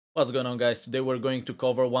What's going on, guys? Today we're going to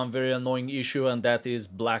cover one very annoying issue, and that is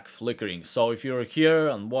black flickering. So if you're here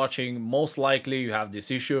and watching, most likely you have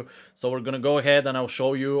this issue. So we're gonna go ahead and I'll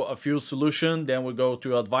show you a few solutions, then we'll go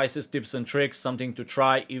to advices, tips and tricks, something to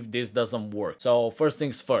try if this doesn't work. So first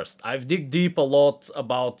things first, I've dig deep a lot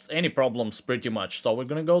about any problems pretty much. So we're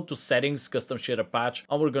gonna go to settings, custom shader patch,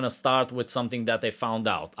 and we're gonna start with something that I found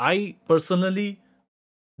out. I personally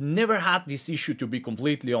never had this issue, to be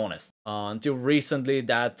completely honest, until recently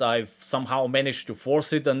that I've somehow managed to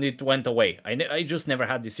force it and it went away. I just never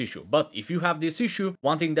had this issue. But if you have this issue,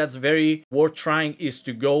 one thing that's very worth trying is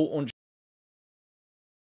to go on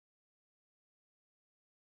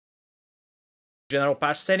general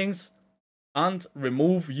patch settings and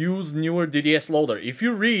remove use newer DDS loader. If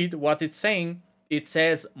you read what it's saying, it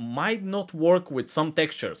says might not work with some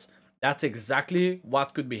textures. That's exactly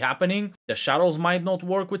what could be happening. The shadows might not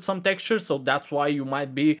work with some textures, so that's why you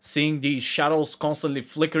might be seeing these shadows constantly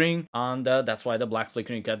flickering, and that's why the black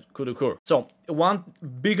flickering could occur. So one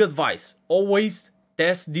big advice, always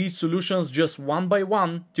test these solutions just one by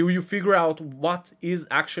one till you figure out what is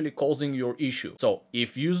actually causing your issue. So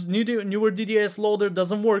if use newer DDS loader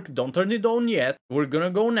doesn't work, don't turn it on yet. We're gonna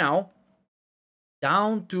go now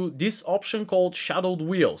down to this option called shadowed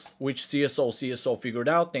wheels, which CSO figured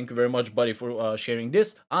out. Thank you very much, buddy, for sharing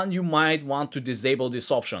this. And you might want to disable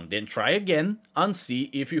this option. Then try again and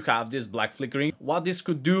see if you have this black flickering. What this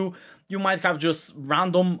could do, you might have just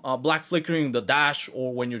random black flickering in the dash,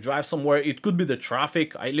 or when you drive somewhere. It could be the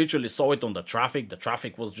traffic. I literally saw it on the traffic. The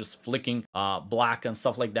traffic was just flicking black and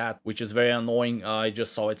stuff like that, which is very annoying. I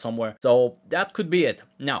just saw it somewhere. So that could be it.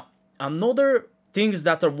 Now, another things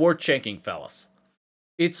that are worth checking, fellas.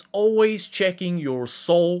 It's always checking your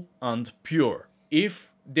SOL and pure.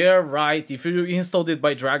 If they're right, if you installed it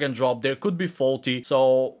by drag and drop, they could be faulty.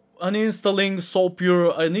 So uninstalling SOL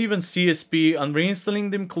pure and even CSP and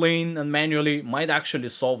reinstalling them clean and manually might actually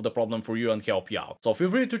solve the problem for you and help you out. So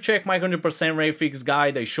feel free to check my 100% Ray Fix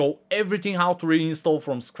guide. I show everything how to reinstall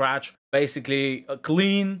from scratch. Basically a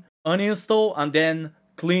clean uninstall and then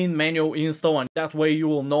clean manual install, and that way you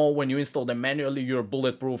will know when you install them manually you're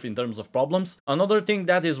bulletproof in terms of problems. Another thing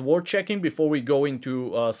that is worth checking before we go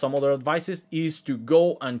into some other advices is to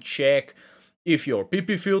go and check if your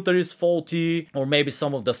PP filter is faulty, or maybe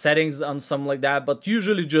some of the settings and something like that. But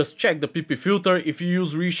usually just check the PP filter. If you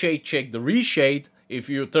use reshade, check the reshade. If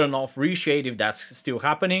you turn off reshade, if that's still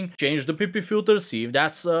happening, change the PP filter, see if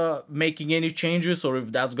that's making any changes or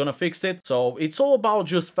if that's gonna fix it. So it's all about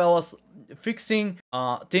just, fellas, fixing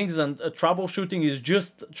things, and troubleshooting is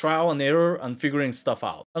just trial and error and figuring stuff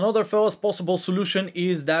out. Another, fellas, possible solution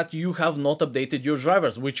is that you have not updated your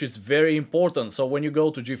drivers, which is very important. So when you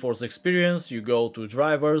go to GeForce Experience, you go to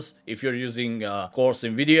drivers. If you're using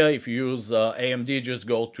Corsair NVIDIA, if you use AMD, just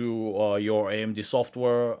go to your AMD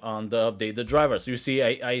software and update the drivers. You see,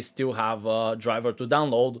 I still have a driver to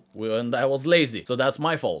download and I was lazy, so that's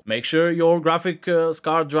my fault. Make sure your graphic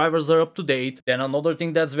card drivers are up to date. Then another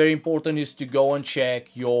thing that's very important is to go and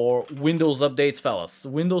check your Windows updates, fellas.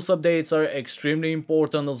 Windows updates are extremely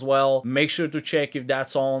important as well. Make sure to check if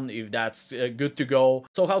that's on, if that's good to go.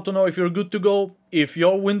 So how to know if you're good to go? If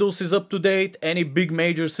your Windows is up to date, any big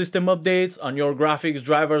major system updates and your graphics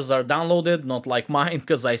drivers are downloaded, not like mine,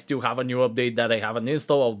 because I still have a new update that I haven't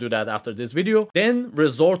installed. I'll do that after this video. Then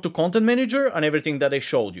resort to Content Manager and everything that I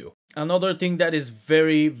showed you. Another thing that is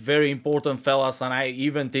very, very important, fellas, and I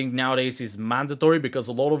even think nowadays is mandatory, because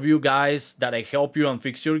a lot of you guys that I help you and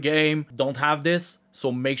fix your game don't have this.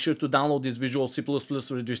 So make sure to download these Visual C++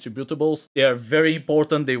 redistributables. They are very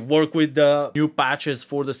important. They work with the new patches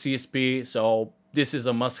for the CSP. So this is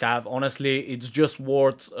a must-have. Honestly, it's just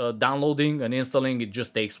worth downloading and installing. It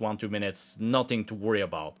just takes 1-2 minutes, nothing to worry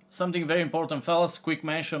about. Something very important, fellas, quick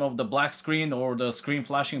mention of the black screen or the screen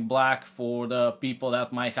flashing black for the people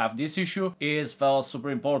that might have this issue is, fellas, super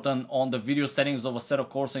important. On the video settings of Assetto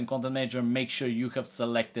Corsa in Content Manager, make sure you have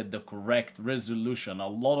selected the correct resolution. A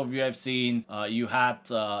lot of you have seen you had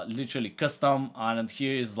literally custom, and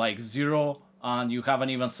here is like 0. And you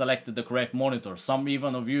haven't even selected the correct monitor. Some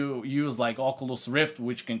even of you use like Oculus Rift,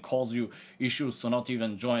 which can cause you issues to not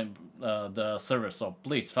even join the server. So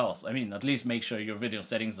please, fellas, I mean, at least make sure your video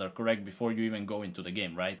settings are correct before you even go into the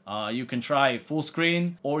game, right? You can try full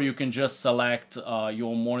screen, or you can just select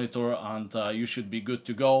your monitor and you should be good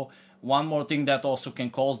to go. One more thing that also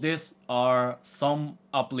can cause this are some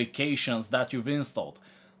applications that you've installed.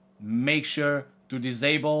 Make sure to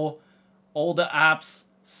disable all the apps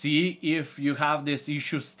see if you have this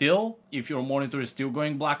issue still. If your monitor is still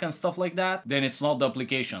going black and stuff like that, then it's not the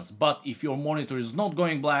applications. But if your monitor is not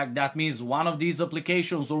going black, that means one of these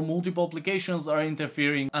applications or multiple applications are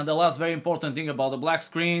interfering. And the last very important thing about the black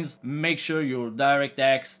screens, make sure your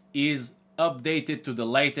DirectX is updated to the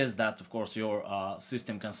latest that of course your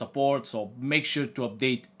system can support. So make sure to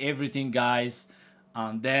update everything, guys,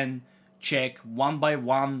 and then check one by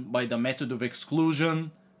one by the method of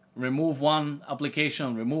exclusion. Remove one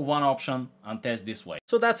application, remove one option, and test this way.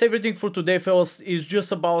 So that's everything for today, fellas. It's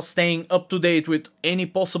just about staying up to date with any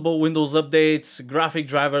possible Windows updates, graphic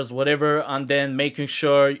drivers, whatever, and then making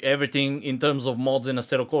sure everything in terms of mods in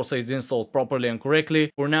Assetto Corsa is installed properly and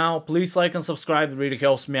correctly. For now, please like and subscribe, it really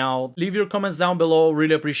helps me out. Leave your comments down below,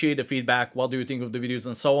 really appreciate the feedback. What do you think of the videos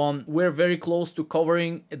and so on? We're very close to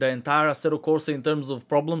covering the entire Assetto Corsa in terms of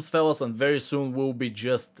problems, fellas, and very soon we'll be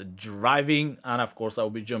just driving, and of course I'll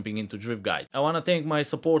be jumping into Drift Guide. I want to thank my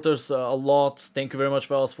supporters a lot. Thank you very much,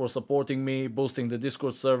 fellas, for supporting me, boosting the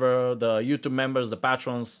Discord server, the YouTube members, the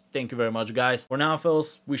patrons. Thank you very much, guys. For now,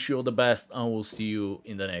 fellas, wish you all the best, and we'll see you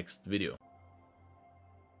in the next video.